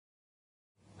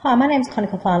Hi, my name is Connie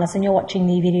Kofanis and you're watching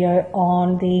the video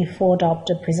on the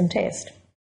 4-diopter Prism test.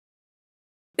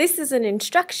 This is an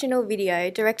instructional video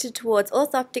directed towards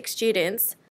orthodontic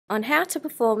students on how to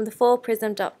perform the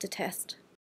 4-prism diopter test.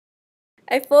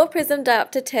 A 4-prism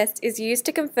diopter test is used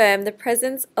to confirm the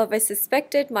presence of a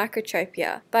suspected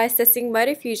microtropia by assessing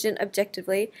motor fusion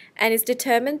objectively and is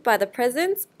determined by the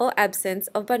presence or absence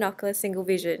of binocular single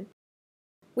vision.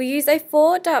 We use a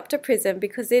 4-diopter prism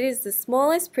because it is the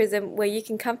smallest prism where you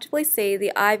can comfortably see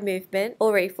the eye movement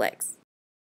or reflex.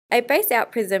 A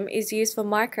base-out prism is used for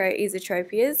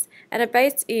microesotropias and a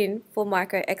base-in for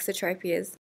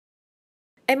microexotropias.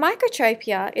 A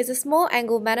microtropia is a small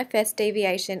angle manifest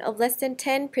deviation of less than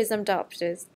 10 prism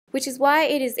diopters, which is why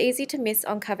it is easy to miss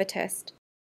on cover test.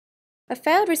 A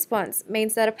failed response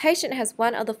means that a patient has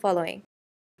one of the following: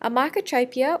 a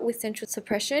microtropia with central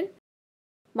suppression,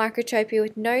 microtropia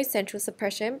with no central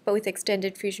suppression but with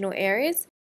extended fusional areas,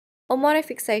 or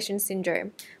monofixation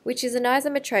syndrome, which is an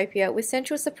isometropia with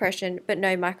central suppression but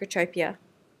no microtropia.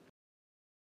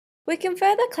 We can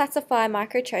further classify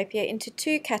microtropia into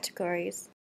two categories: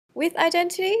 with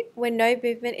identity, when no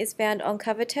movement is found on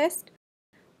cover test,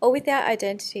 or without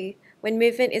identity, when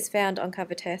movement is found on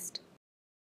cover test.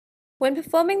 When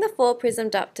performing the 4-prism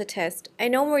diopter test, a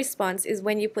normal response is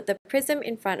when you put the prism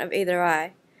in front of either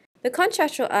eye. The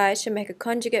contralateral eye should make a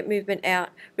conjugate movement out,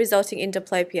 resulting in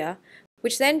diplopia,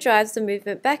 which then drives the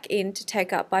movement back in to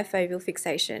take up bifoveal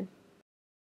fixation.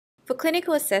 For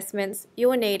clinical assessments, you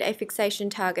will need a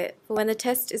fixation target for when the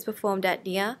test is performed at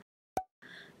near,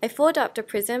 a 4-diopter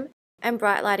prism, and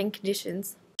bright lighting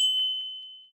conditions.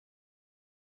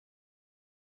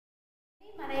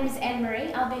 My name is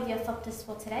Anne-Marie. I'll be the orthoptist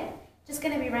for today. Just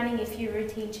going to be running a few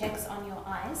routine checks on your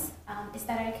eyes. Is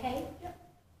that okay? Yep.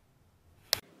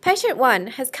 Patient 1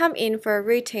 has come in for a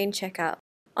routine checkup.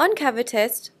 On cover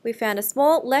test, we found a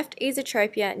small left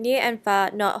esotropia near and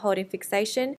far not holding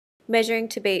fixation, measuring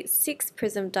to be 6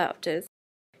 prism diopters.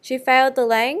 She failed the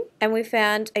Lang, and we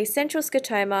found a central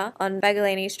scotoma on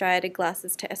Bagolini striated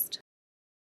glasses test.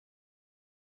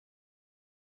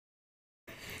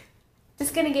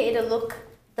 Just going to get you to look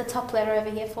the top letter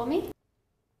over here for me.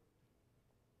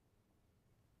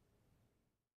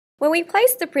 When we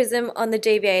place the prism on the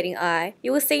deviating eye,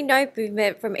 you will see no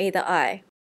movement from either eye.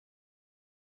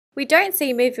 We don't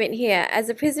see movement here as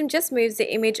the prism just moves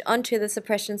the image onto the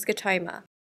suppression scotoma.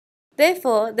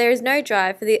 Therefore, there is no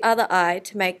drive for the other eye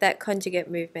to make that conjugate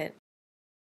movement.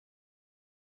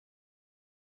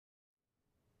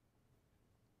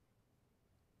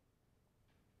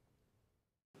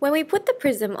 When we put the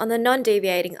prism on the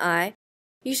non-deviating eye,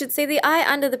 you should see the eye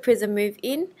under the prism move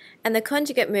in and the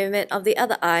conjugate movement of the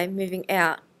other eye moving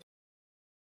out.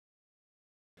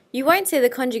 You won't see the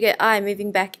conjugate eye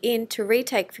moving back in to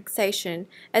retake fixation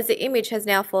as the image has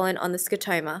now fallen on the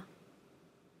scotoma.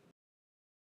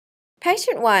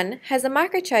 Patient 1 has a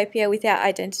microtropia without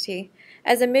identity,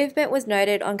 as a movement was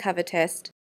noted on cover test.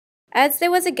 As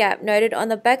there was a gap noted on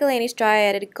the Bagolini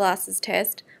striated glasses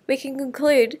test, we can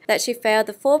conclude that she failed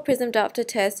the 4-prism diopter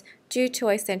test due to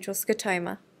a central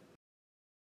scotoma.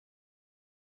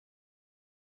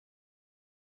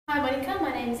 Hi Monica,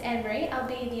 my name is Anne-Marie. I'll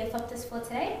be the orthoptist for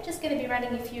today. Just going to be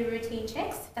running a few routine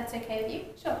checks, if that's okay with you.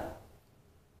 Sure.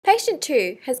 Patient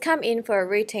 2 has come in for a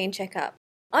routine checkup.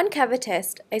 On cover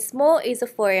test, a small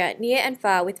esophoria near and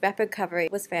far with rapid recovery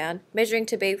was found, measuring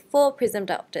to be 4 prism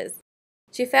diopters.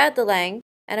 She failed the Lang,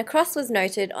 and a cross was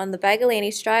noted on the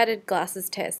Bagolini striated glasses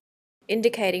test,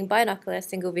 indicating binocular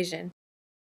single vision.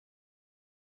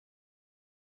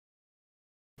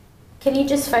 Can you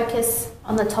just focus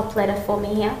on the top letter for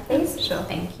me here, please? Sure.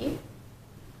 Thank you.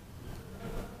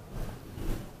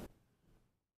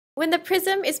 When the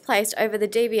prism is placed over the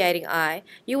deviating eye,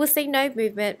 you will see no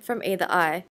movement from either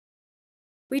eye.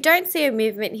 We don't see a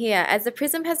movement here as the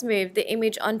prism has moved the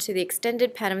image onto the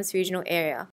extended Panam's fusional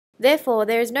area. Therefore,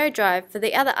 there is no drive for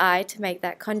the other eye to make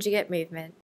that conjugate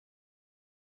movement.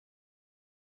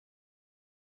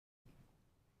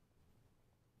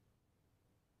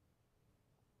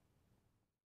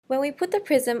 When we put the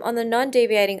prism on the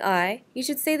non-deviating eye, you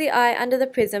should see the eye under the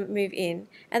prism move in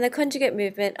and the conjugate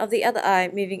movement of the other eye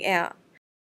moving out.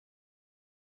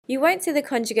 You won't see the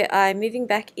conjugate eye moving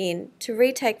back in to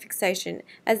retake fixation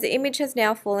as the image has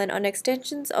now fallen on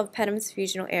extensions of Panam's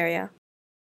fusional area.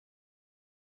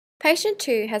 Patient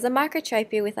 2 has a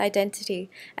microtropia with identity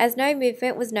as no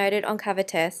movement was noted on cover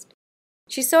test.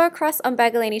 She saw a cross on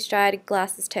Bagolini striated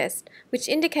glasses test, which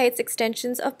indicates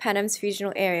extensions of Panam's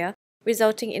fusional area,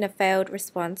 resulting in a failed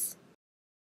response.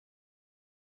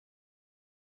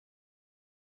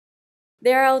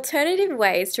 There are alternative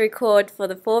ways to record for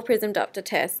the 4-prism diopter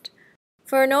test.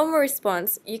 For a normal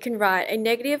response, you can write a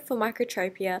negative for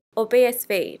microtropia or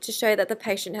BSV to show that the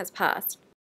patient has passed.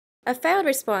 A failed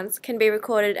response can be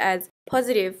recorded as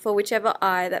positive for whichever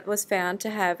eye that was found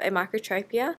to have a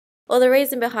microtropia or the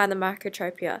reason behind the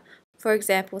microtropia, for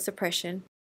example, suppression.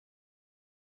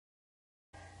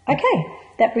 Okay,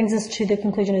 that brings us to the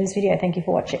conclusion of this video. Thank you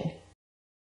for watching.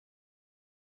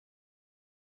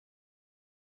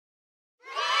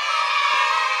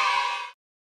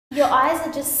 Your eyes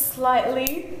are just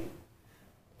slightly,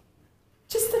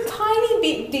 just a tiny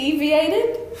bit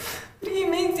deviated. What do you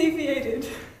mean deviated?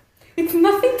 It's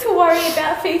nothing to worry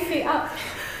about, Fifi.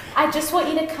 I just want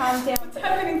you to calm down. What's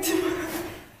happening to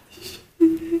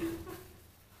me?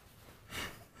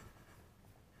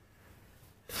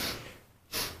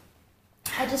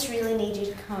 I just really need you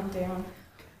to calm down.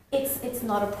 It's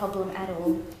not a problem at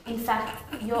all. In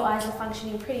fact, your eyes are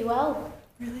functioning pretty well.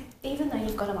 Really? Even though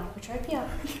you've got a microtropia,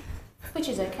 which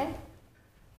is okay.